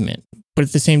achievement. But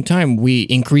at the same time, we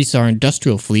increase our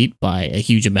industrial fleet by a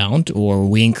huge amount, or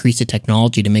we increase the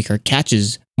technology to make our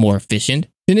catches more efficient,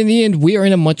 then in the end, we are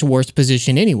in a much worse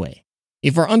position anyway.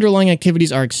 If our underlying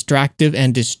activities are extractive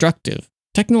and destructive,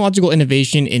 technological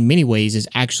innovation in many ways is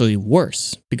actually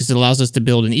worse because it allows us to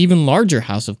build an even larger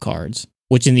house of cards,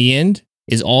 which in the end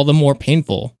is all the more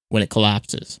painful when it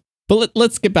collapses. But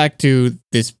let's get back to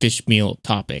this fish meal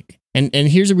topic. And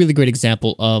here's a really great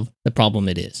example of the problem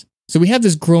it is. So we have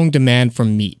this growing demand for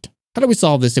meat. How do we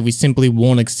solve this if we simply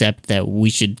won't accept that we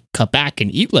should cut back and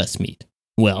eat less meat?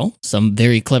 Well, some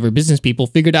very clever business people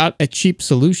figured out a cheap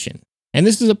solution. And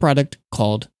this is a product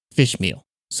called fish meal.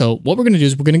 So what we're going to do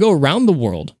is we're going to go around the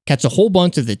world, catch a whole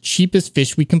bunch of the cheapest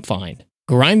fish we can find,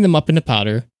 grind them up into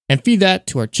powder, and feed that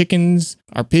to our chickens,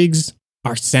 our pigs,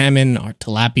 our salmon, our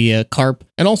tilapia, carp,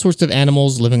 and all sorts of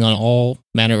animals living on all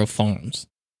manner of farms.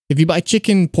 If you buy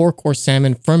chicken, pork, or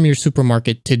salmon from your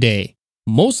supermarket today,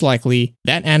 most likely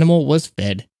that animal was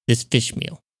fed this fish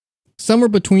meal. Somewhere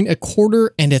between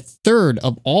 1/4 and 1/3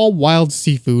 of all wild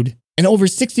seafood and over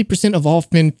 60% of all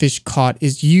fin fish caught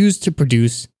is used to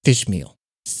produce fish meal.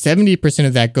 70%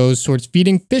 of that goes towards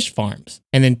feeding fish farms,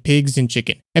 and then pigs and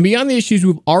chicken. And beyond the issues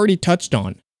we've already touched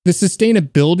on, the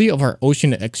sustainability of our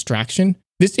ocean extraction,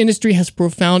 this industry has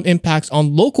profound impacts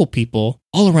on local people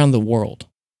all around the world.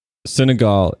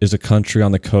 Senegal is a country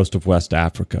on the coast of West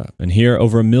Africa, and here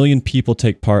over 1 million people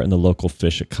take part in the local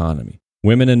fish economy.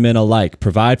 Women and men alike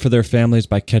provide for their families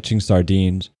by catching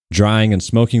sardines, drying and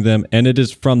smoking them. And it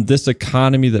is from this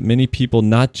economy that many people,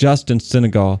 not just in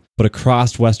Senegal, but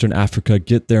across Western Africa,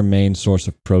 get their main source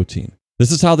of protein.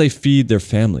 This is how they feed their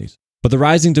families. But the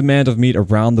rising demand of meat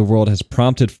around the world has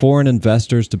prompted foreign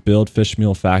investors to build fish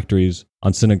meal factories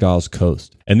on Senegal's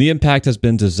coast. And the impact has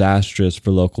been disastrous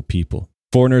for local people.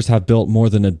 Foreigners have built more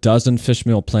than a dozen fish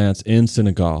meal plants in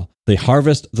Senegal. They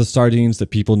harvest the sardines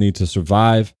that people need to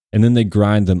survive, and then they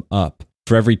grind them up.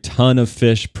 For every ton of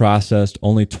fish processed,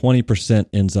 only 20%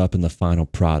 ends up in the final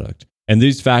product. And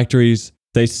these factories,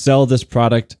 they sell this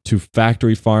product to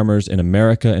factory farmers in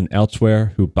America and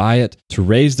elsewhere who buy it to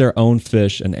raise their own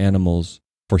fish and animals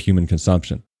for human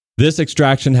consumption. This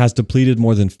extraction has depleted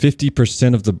more than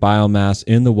 50% of the biomass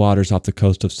in the waters off the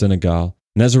coast of Senegal.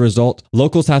 And as a result,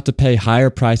 locals have to pay higher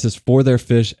prices for their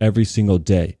fish every single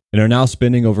day and are now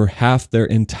spending over half their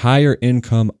entire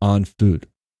income on food.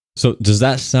 So does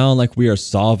that sound like we are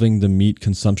solving the meat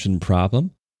consumption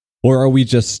problem? Or are we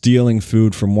just stealing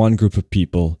food from one group of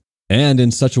people and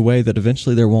in such a way that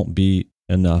eventually there won't be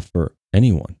enough for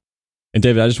anyone? And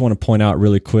David, I just want to point out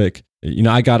really quick,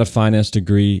 I got a finance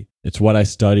degree. It's what I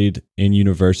studied in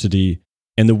university.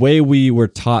 And the way we were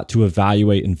taught to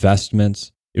evaluate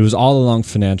investments, it was all along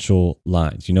financial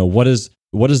lines. What is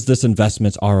this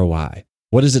investment's ROI?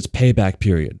 What is its payback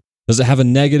period? Does it have a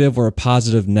negative or a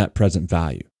positive net present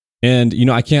value? And,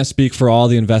 I can't speak for all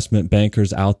the investment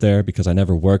bankers out there because I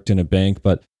never worked in a bank,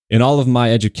 but in all of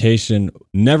my education,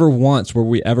 never once were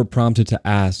we ever prompted to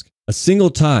ask a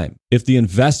single time if the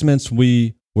investments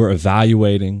we were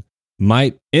evaluating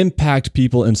might impact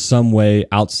people in some way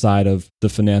outside of the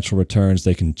financial returns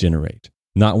they can generate.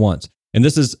 Not once. And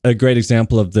this is a great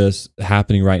example of this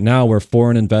happening right now where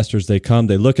foreign investors, they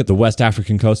look at the West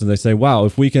African coast and they say, wow,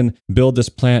 if we can build this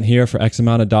plant here for X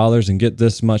amount of dollars and get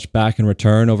this much back in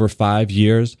return over 5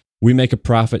 years, we make a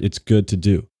profit, it's good to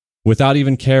do. Without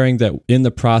even caring that in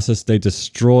the process, they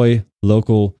destroy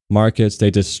local markets,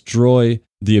 they destroy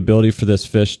the ability for this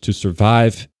fish to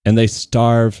survive, and they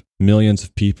starve millions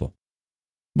of people.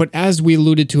 But as we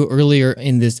alluded to earlier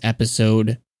in this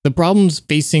episode, the problems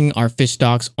facing our fish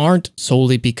stocks aren't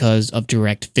solely because of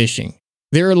direct fishing.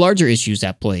 There are larger issues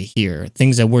at play here,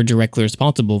 things that we're directly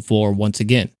responsible for once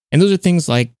again. And those are things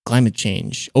like climate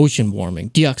change, ocean warming,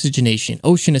 deoxygenation,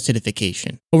 ocean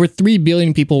acidification. Over 3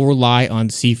 billion people rely on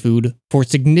seafood for a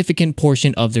significant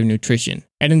portion of their nutrition.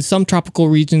 And in some tropical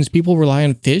regions, people rely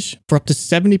on fish for up to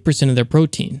 70% of their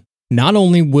protein. Not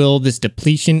only will this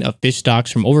depletion of fish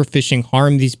stocks from overfishing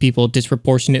harm these people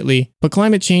disproportionately, but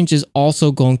climate change is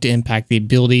also going to impact the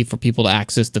ability for people to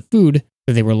access the food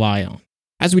that they rely on.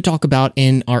 As we talk about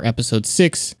in our episode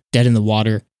 6, Dead in the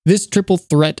Water, this triple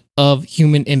threat of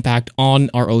human impact on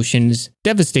our oceans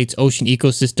devastates ocean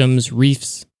ecosystems,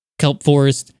 reefs, kelp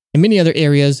forests, and many other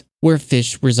areas where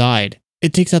fish reside.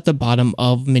 It takes out the bottom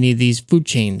of many of these food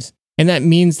chains. And that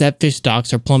means that fish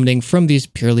stocks are plummeting from these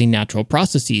purely natural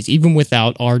processes, even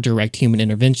without our direct human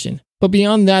intervention. But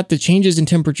beyond that, the changes in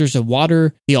temperatures of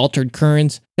water, the altered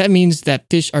currents, that means that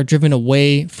fish are driven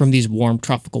away from these warm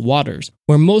tropical waters,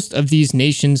 where most of these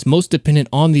nations most dependent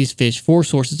on these fish for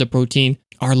sources of protein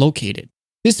are located.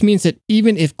 This means that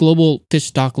even if global fish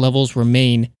stock levels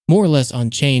remain more or less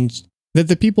unchanged, that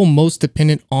the people most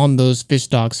dependent on those fish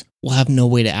stocks will have no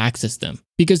way to access them,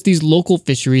 because these local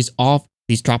fisheries off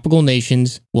these tropical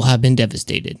nations will have been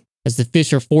devastated, as the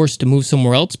fish are forced to move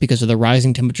somewhere else because of the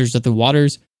rising temperatures of the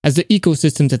waters, as the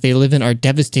ecosystems that they live in are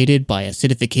devastated by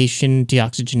acidification,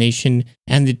 deoxygenation,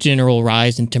 and the general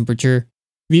rise in temperature.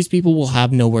 These people will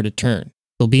have nowhere to turn.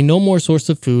 There'll be no more source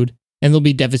of food, and there'll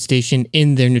be devastation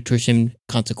in their nutrition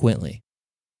consequently.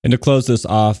 And to close this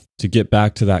off, to get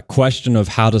back to that question of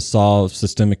how to solve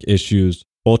systemic issues,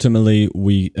 ultimately,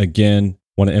 we again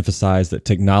want to emphasize that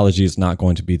technology is not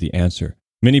going to be the answer.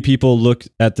 Many people look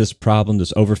at this problem,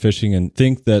 this overfishing, and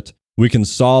think that we can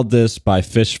solve this by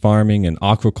fish farming and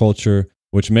aquaculture,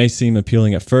 which may seem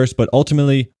appealing at first, but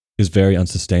ultimately is very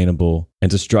unsustainable and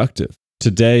destructive.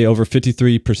 Today, over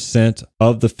 53%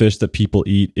 of the fish that people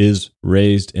eat is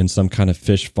raised in some kind of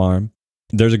fish farm.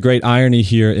 There's a great irony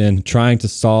here in trying to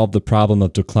solve the problem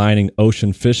of declining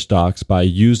ocean fish stocks by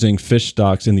using fish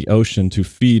stocks in the ocean to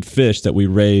feed fish that we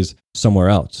raise somewhere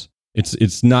else.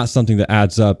 It's not something that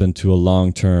adds up into a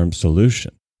long-term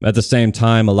solution. At the same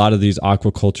time, a lot of these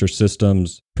aquaculture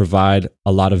systems provide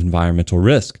a lot of environmental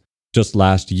risk. Just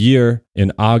last year,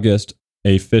 in August,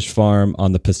 a fish farm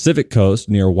on the Pacific coast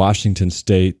near Washington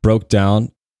State broke down.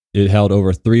 It held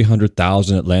over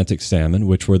 300,000 Atlantic salmon,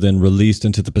 which were then released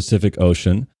into the Pacific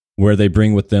Ocean, where they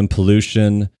bring with them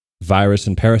pollution, virus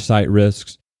and parasite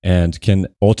risks. and can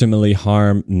ultimately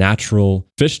harm natural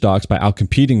fish stocks by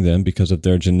outcompeting them because of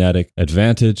their genetic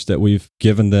advantage that we've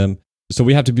given them. So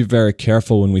we have to be very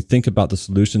careful when we think about the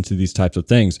solution to these types of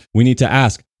things. We need to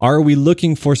ask, are we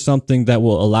looking for something that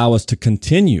will allow us to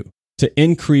continue to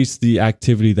increase the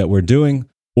activity that we're doing?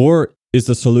 Or is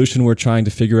the solution we're trying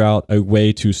to figure out a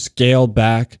way to scale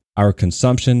back our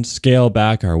consumption, scale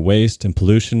back our waste and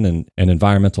pollution and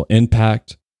environmental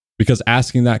impact? Because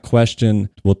asking that question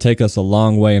will take us a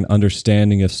long way in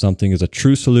understanding if something is a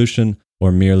true solution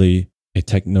or merely a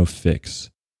techno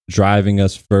fix, driving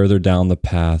us further down the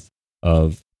path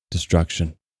of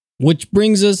destruction. Which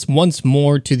brings us once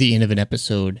more to the end of an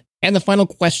episode. And the final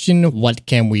question, what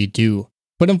can we do?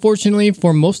 But unfortunately,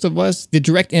 for most of us, the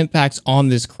direct impacts on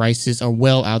this crisis are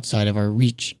well outside of our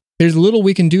reach. There's little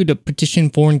we can do to petition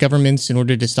foreign governments in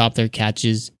order to stop their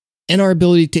catches, and our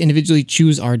ability to individually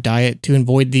choose our diet to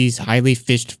avoid these highly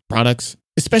fished products,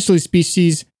 especially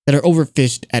species that are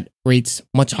overfished at rates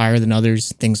much higher than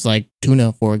others, things like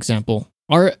tuna, for example.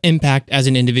 Our impact as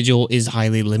an individual is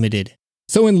highly limited.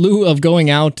 So in lieu of going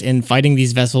out and fighting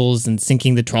these vessels and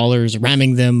sinking the trawlers,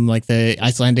 ramming them like the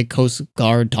Icelandic Coast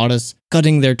Guard taught us,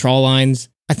 cutting their trawl lines,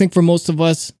 I think for most of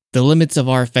us, the limits of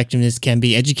our effectiveness can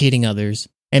be educating others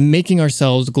and making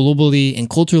ourselves globally and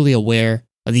culturally aware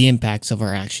of the impacts of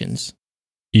our actions.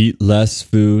 Eat less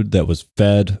food that was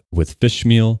fed with fish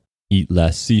meal, eat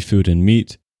less seafood and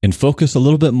meat, and focus a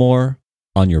little bit more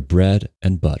on your bread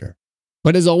and butter.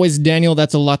 But as always, Daniel,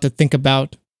 that's a lot to think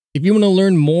about. If you want to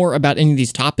learn more about any of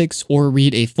these topics or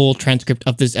read a full transcript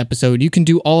of this episode, you can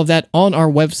do all of that on our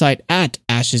website at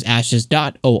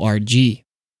ashesashes.org. A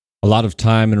lot of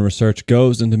time and research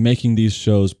goes into making these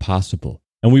shows possible,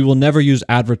 and we will never use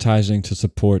advertising to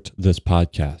support this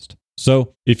podcast.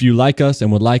 So if you like us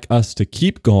and would like us to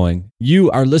keep going,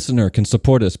 you, our listener, can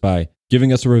support us by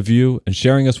giving us a review and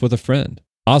sharing us with a friend.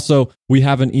 Also, we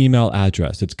have an email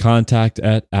address. It's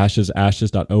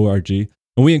contact@ashesashes.org.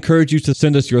 And we encourage you to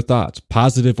send us your thoughts,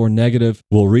 positive or negative.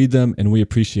 We'll read them and we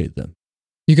appreciate them.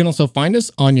 You can also find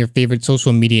us on your favorite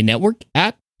social media network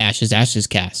at Ashes Ashes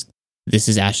Cast. This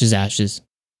is Ashes Ashes.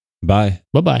 Bye.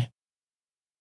 Bye-bye.